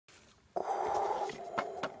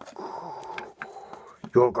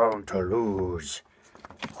You're going to lose.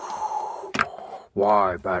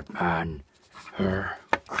 Why, Batman?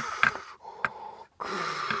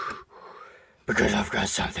 Because I've got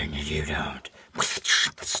something that you don't.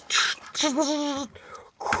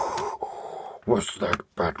 What's that,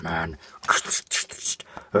 Batman?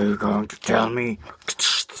 Are you going to tell me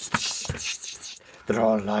that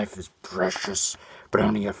all life is precious, but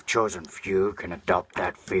only a chosen few can adopt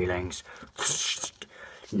that feelings?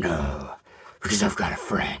 No, because I've got a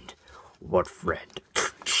friend. What friend?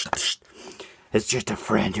 It's just a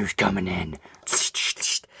friend who's coming in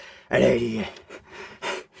at 80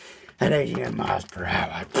 miles per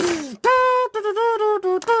hour.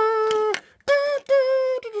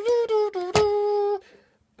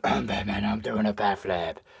 I'm Batman, I'm doing a bat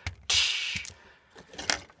flap.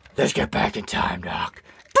 Let's get back in time, Doc.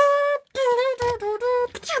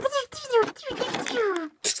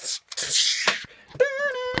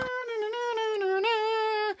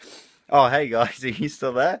 Oh, hey guys, are you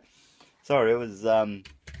still there? Sorry, it was a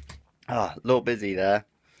little busy there.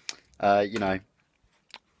 You know,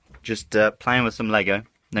 just playing with some Lego.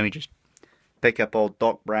 Let me just pick up old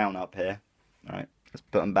Doc Brown up here. Alright, let's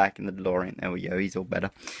put him back in the DeLorean. There we go, he's all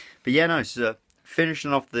better. But yeah, no, so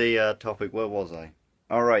finishing off the topic, where was I?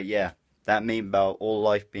 Alright, yeah, that meme about all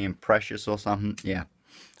life being precious or something. Yeah,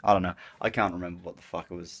 I don't know. I can't remember what the fuck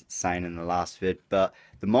I was saying in the last vid. But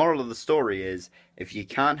the moral of the story is, if you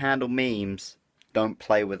can't handle memes, don't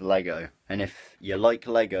play with Lego. And if you like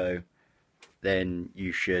Lego, then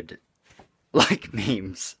you should like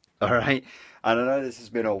memes. Alright? I don't know, this has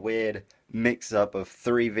been a weird mix-up of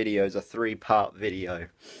 3 videos, a 3-part video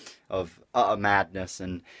of utter madness.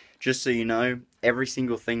 And just so you know, every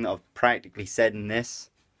single thing that I've practically said in this,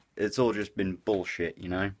 it's all just been bullshit, you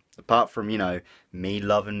know? Apart from, you know, me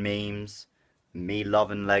loving memes, me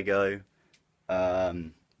loving Lego,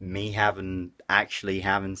 me actually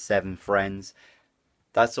having 7 friends.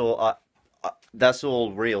 That's all. That's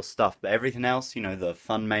all real stuff. But everything else, you know, the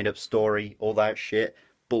fun made-up story, all that shit,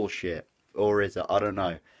 bullshit. Or is it? I don't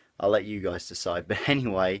know. I'll let you guys decide. But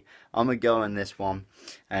anyway, I'm gonna go on this one.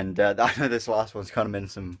 And I know this last one's kind of been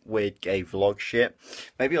some weird gay vlog shit.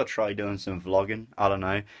 Maybe I'll try doing some vlogging. I don't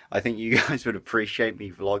know. I think you guys would appreciate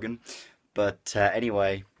me vlogging. But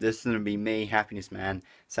anyway, this is gonna be me, Happiness Man,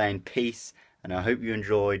 saying peace. And I hope you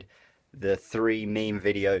enjoyed the 3 meme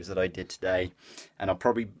videos that I did today. And I'll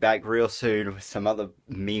probably be back real soon with some other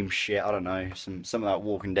meme shit. I don't know. Some of that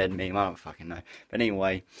Walking Dead meme. I don't fucking know. But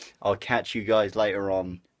anyway, I'll catch you guys later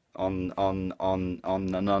on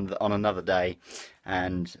another day,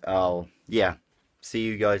 and I'll see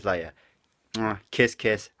you guys later. Kiss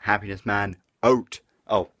kiss, Happiness Man out.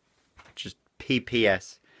 Oh, just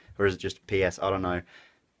PPS, or is it just PS? I don't know.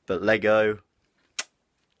 But Lego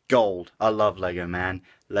gold. I love Lego, man.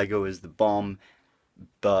 Lego is the bomb,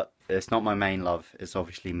 but it's not my main love. It's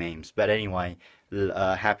obviously memes. But anyway,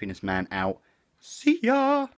 Happiness Man out. See ya.